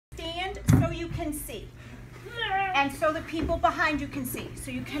so you can see. And so the people behind you can see.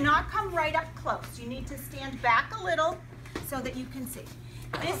 So you cannot come right up close. You need to stand back a little so that you can see.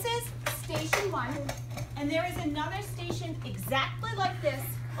 This is station 1, and there is another station exactly like this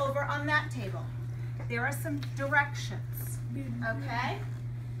over on that table. There are some directions, okay?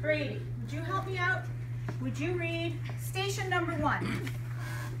 Brady, would you help me out? Would you read station number 1?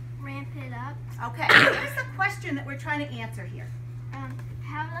 Ramp it up. Okay, here's the question that we're trying to answer here.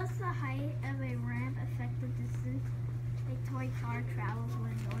 How does the height of a ramp affect the distance a toy car travels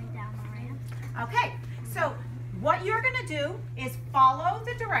when going down the ramp? Okay, so what you're going to do is follow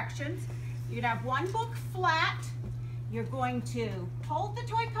the directions. You're going to have one book flat. You're going to hold the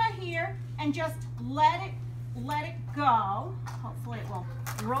toy car here and just let it go. Hopefully it will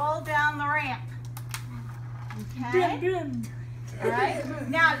roll down the ramp. Okay? All right.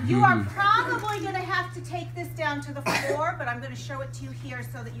 Now, you are probably going to have to take this down to the floor, but I'm going to show it to you here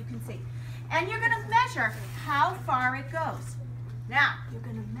so that you can see. And you're going to measure how far it goes. Now, you're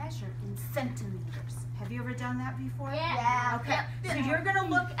going to measure in centimeters. Have you ever done that before? Yeah. Okay. So you're going to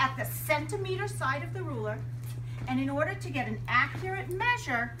look at the centimeter side of the ruler, and in order to get an accurate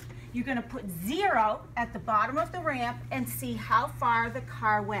measure, you're going to put 0 at the bottom of the ramp and see how far the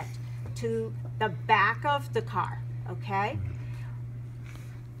car went to the back of the car. Okay?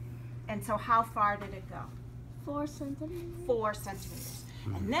 And so how far did it go? 4 centimeters. 4 centimeters.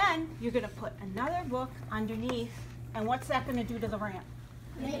 And then you're going to put another book underneath, and what's that going to do to the ramp?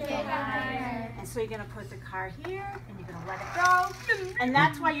 Make it higher. And so you're going to put the car here, and you're going to let it go. And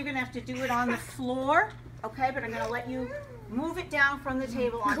that's why you're going to have to do it on the floor, okay? But I'm going to let you move it down from the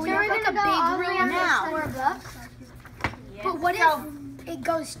table onto the Can we make a big ramp now. for books? But what if it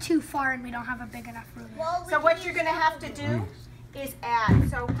goes too far and we don't have a big enough ruler? So what you're going to have to do is add.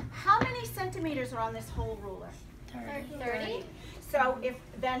 So how many centimeters are on this whole ruler? 30. So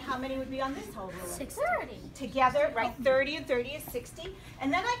then how many would be on this whole ruler? 60. Together, right? 30 and 30 is 60.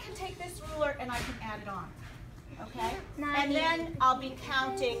 And then I can take this ruler and I can add it on. Okay? And then I'll be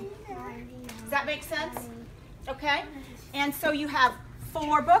counting. Does that make sense? Okay? And so you have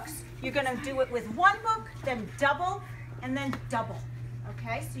 4 books. You're going to do it with 1 book, then double, and then double.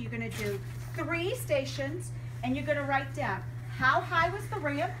 Okay? So you're going to do 3 stations, and you're going to write down how high was the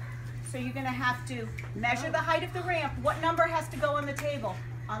ramp. So you're going to have to measure the height of the ramp. What number has to go on the table,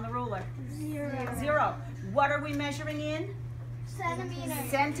 on the ruler? 0. What are we measuring in? Centimeters.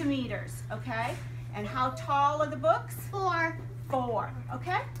 Centimeters, okay? And how tall are the books? 4. 4,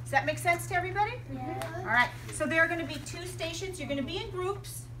 okay? Does that make sense to everybody? Yeah. All right, so there are going to be 2 stations. You're going to be in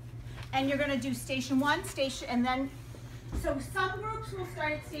groups, and you're going to do station 1, and then, so some groups will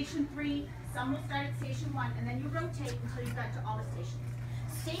start at station 3, some will start at station 1, and then you rotate until you got to all the stations.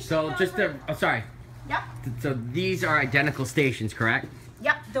 So just to, sorry. Yep. So these are identical stations, correct?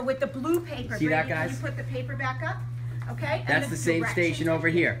 Yep, with the blue paper. See that, Brady, can guys? you put the paper back up? Okay. That's the same station over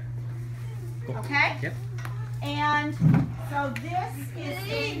here. Cool. Okay. Yep. And so this is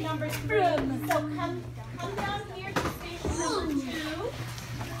station number 3. So come down here to station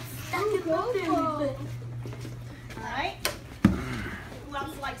number 2. All right. Who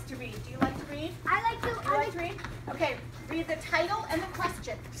else likes to read? Do you like to read? I like to. You like to read? Okay. Read the title and the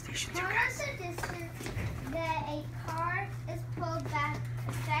question. How does the distance that a car is pulled back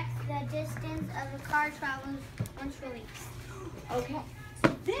affect the distance of a car travels once released? Okay.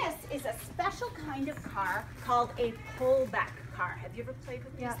 So this is a special kind of car called a pullback car. Have you ever played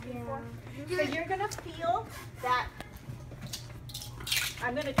with these before? So you're going to feel that.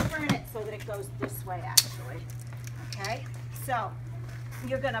 I'm going to turn it so that it goes this way, actually. Okay. So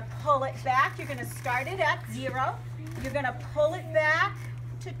you're going to pull it back. You're going to start it at 0. You're going to pull it back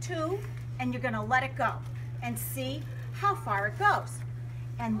to 2, and you're going to let it go and see how far it goes.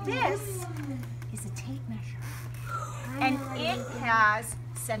 And this is a tape measure. And it has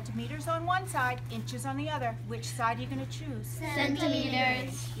centimeters on one side, inches on the other. Which side are you going to choose?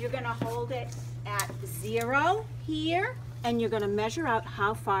 Centimeters. You're going to hold it at 0 here, and you're going to measure out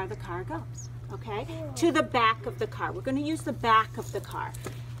how far the car goes. Okay? To the back of the car. We're going to use the back of the car.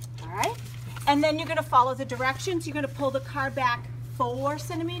 All right? And then you're going to follow the directions. You're going to pull the car back 4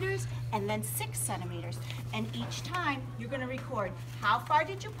 centimeters and then 6 centimeters. And each time you're going to record how far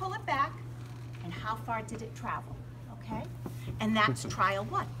did you pull it back and how far did it travel. Okay? And that's trial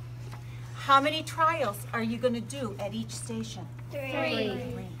 1. How many trials are you going to do at each station? 3.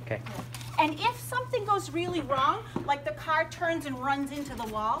 Okay. And if something goes really wrong, like the car turns and runs into the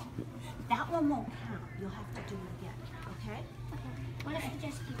wall, that one won't count. You'll have to do it again. Okay? What if it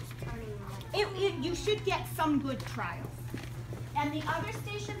just keeps turning? You should get some good trials. And the other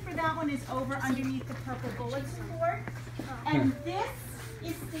station for that one is over underneath the purple bulletin board. And this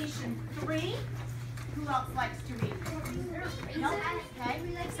is station 3. Who else likes to read? No? Okay.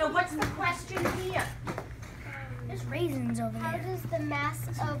 So what's the question here? There's raisins over How there. does the mass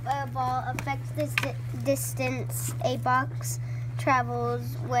of a ball affect the distance a box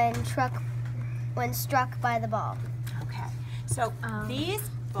travels when struck by the ball? Okay. So these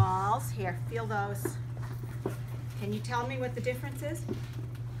balls here, feel those. Can you tell me what the difference is?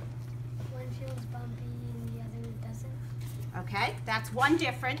 One feels bumpy and the other doesn't. Okay, that's one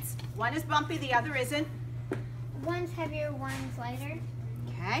difference. One is bumpy, the other isn't. One's heavier, one's lighter.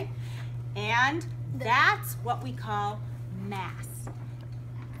 Okay, and that's what we call mass.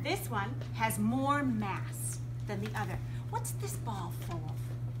 This one has more mass than the other. What's this ball full of?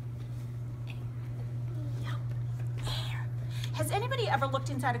 Air. Has anybody ever looked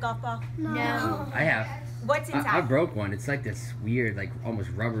inside a golf ball? No. I have. What's I inside? broke one. It's like this weird, like almost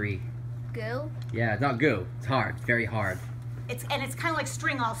rubbery. Goo? Yeah, it's not goo. It's hard. It's very hard. It's kind of like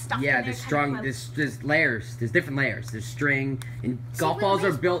string all stuffed Yeah, in there. there's strong. There's layers. There's different layers. There's string. And golf balls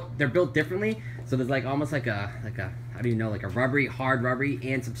are built. They're built differently. So there's like almost like a how do you know, like a rubbery, hard rubbery,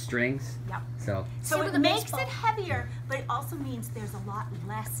 and some strings. Yep. So So it makes it heavier, but it also means there's a lot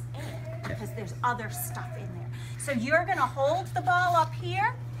less air because there's other stuff in there. So you're gonna hold the ball up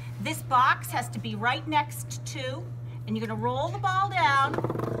here. This box has to be right next to, and you're gonna roll the ball down,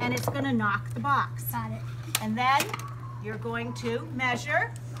 and it's gonna knock the box. Got it. And then you're going to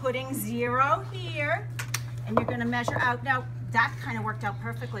measure, putting 0 here, and you're gonna measure out. Now, that kind of worked out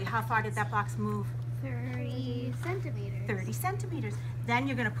perfectly. How far did that box move? 30 centimeters. 30 centimeters. Then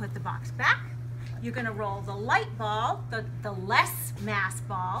you're gonna put the box back. You're gonna roll the light ball, the less mass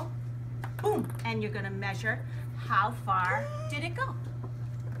ball, boom, and you're gonna measure how far did it go?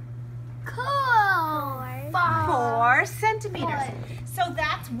 Cool. 4 centimeters. So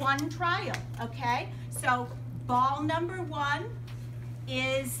that's one trial, okay? So ball number 1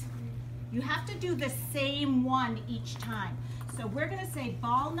 is, you have to do the same one each time. So we're gonna say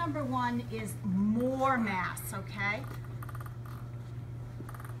ball number 1 is more mass, okay?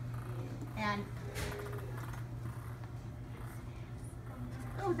 And,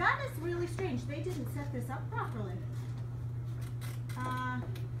 oh, that is really strange. They didn't set this up properly.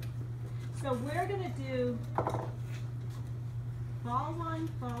 So we're gonna do ball 1,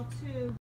 ball 2,